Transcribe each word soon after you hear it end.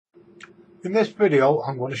In this video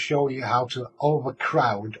I'm going to show you how to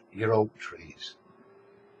overcrowd your oak trees.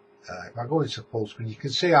 If I go into full screen, you can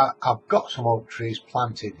see I've got some oak trees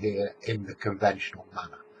planted here in the conventional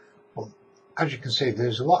manner, but as you can see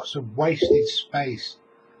there's lots of wasted space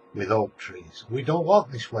with oak trees. We don't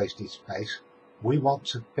want this wasted space, we want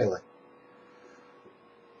to fill it.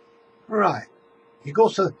 Right, you go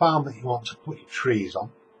to the farm that you want to put your trees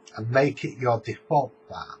on and make it your default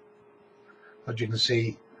farm. As you can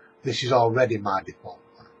see, this is already my default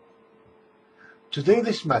farm. To do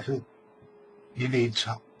this method, you need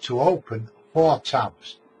to open 4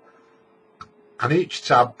 tabs, and each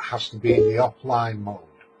tab has to be in the offline mode.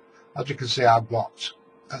 As you can see, I've got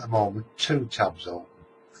at the moment 2 tabs open.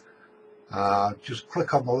 Just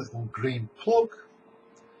click on the little green plug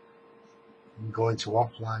and go into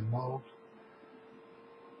offline mode.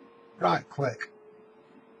 Right click,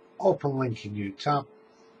 open link in new tab.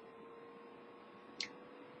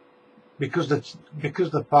 Because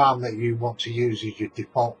the farm that you want to use is your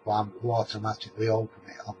default farm, it will automatically open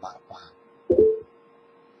it on that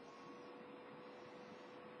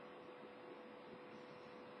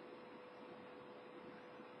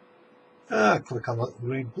farm. Click on the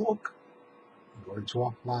green plug, go into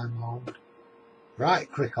offline mode,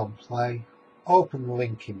 right click on play, open the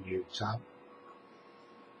link in new tab,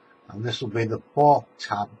 and this will be the 4th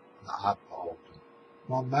tab that I've opened.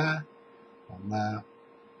 One there, one there,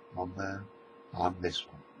 one there, and this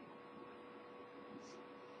one.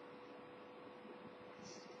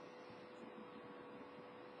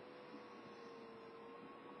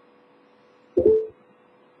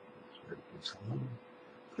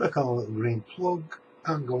 Click on the little green plug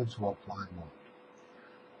and go into offline mode.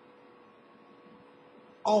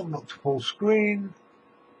 Open up to full screen,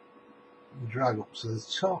 drag up to the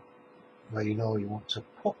top where you know you want to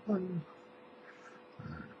put them.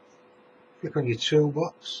 Click on your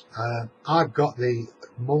toolbox. I've got the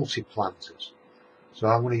multi-planters, so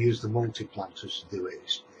I'm going to use the multi-planters to do it.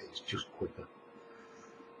 It's just quicker.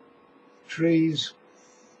 Trees,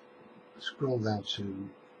 scroll down to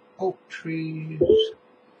oak trees,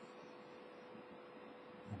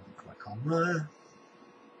 click on there.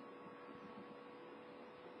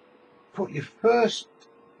 Put your first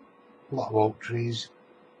lot of oak trees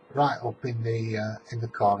right up in the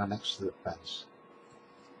corner next to the fence.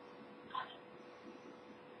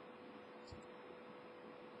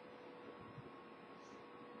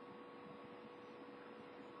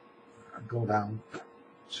 Go down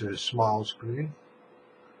to small screen,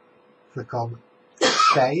 click on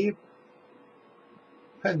save.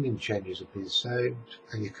 Pending changes have been saved,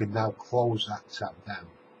 and you can now close that tab down.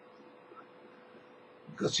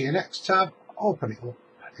 Go to your next tab, open it up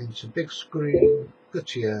into big screen, go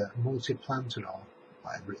to your multi-planter or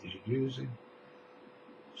whatever it is you're using,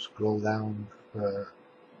 scroll down for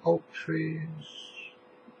oak trees,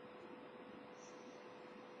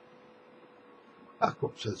 back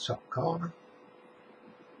up to the top corner,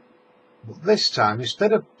 but this time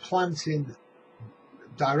instead of planting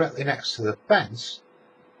directly next to the fence,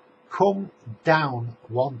 come down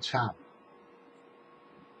 1 tab.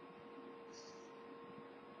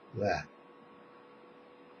 There.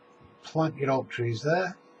 Plant your oak trees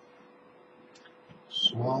there.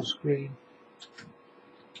 Small screen.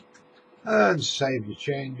 And save your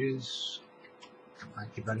changes.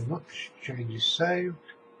 Thank you very much. Changes saved.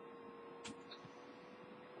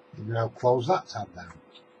 You now close that tab down.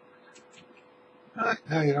 Right,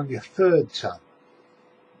 now you're on your 3rd tab.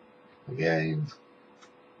 Again,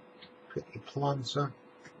 click your planter.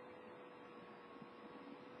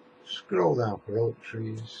 Scroll down for oak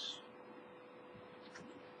trees.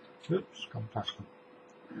 Oops, gone past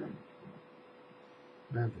them.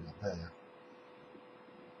 Maybe not there.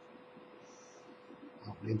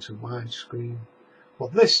 Open into widescreen.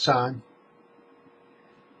 But this time,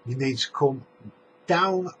 you need to come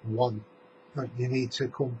down 1. You need to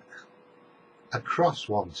come across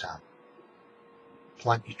 1 tab.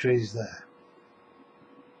 Plant your trees there.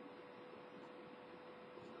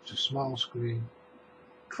 To small screen.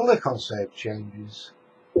 Click on Save Changes.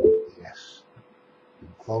 Yes.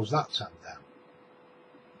 And close that tab down.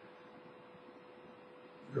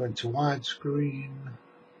 Go into widescreen.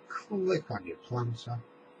 Click on your planter.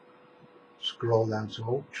 Scroll down to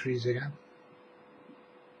oak trees again.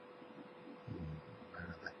 Where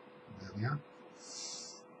are they? There we are.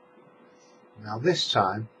 Now this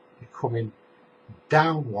time you're coming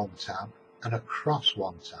down 1 tab and across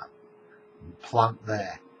 1 tab. And plant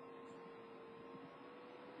there.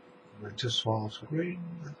 Go into small screen,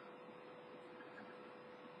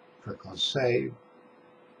 click on save.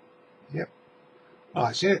 Yep.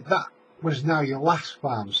 Alright, so that was now your last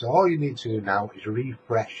farm, so all you need to do now is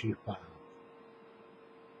refresh your farm.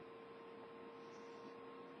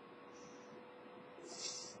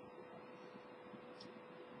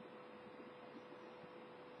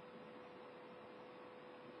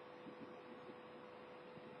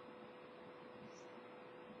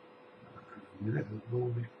 minute of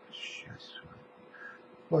moving. Yes, right.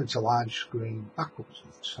 Go into large screen, back up to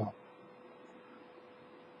the top.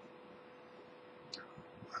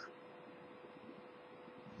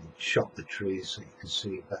 Shot the trees so you can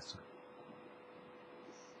see better.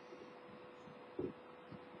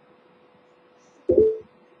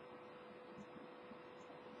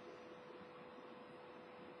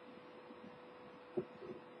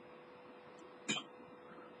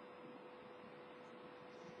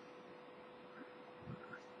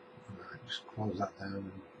 Just close that down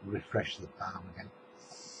and refresh the farm again.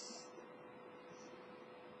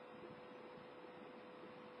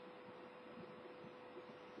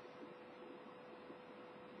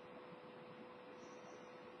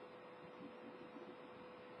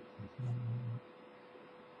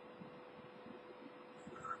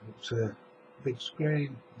 Up to big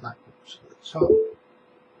screen, back up to the top.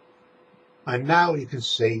 And now you can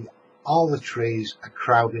see all the trees are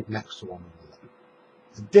crowded next to one another.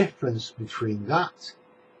 The difference between that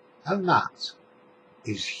and that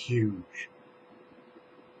is huge.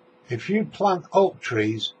 If you plant oak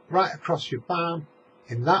trees right across your farm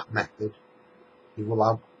in that method, you will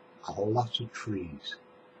have a lot of trees.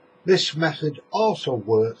 This method also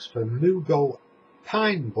works for mugo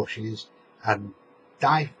pine bushes and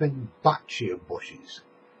dieffenbachia bushes.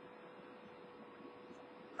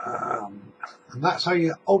 And that's how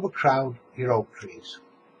you overcrowd your oak trees.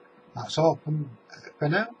 That's all for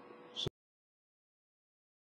now.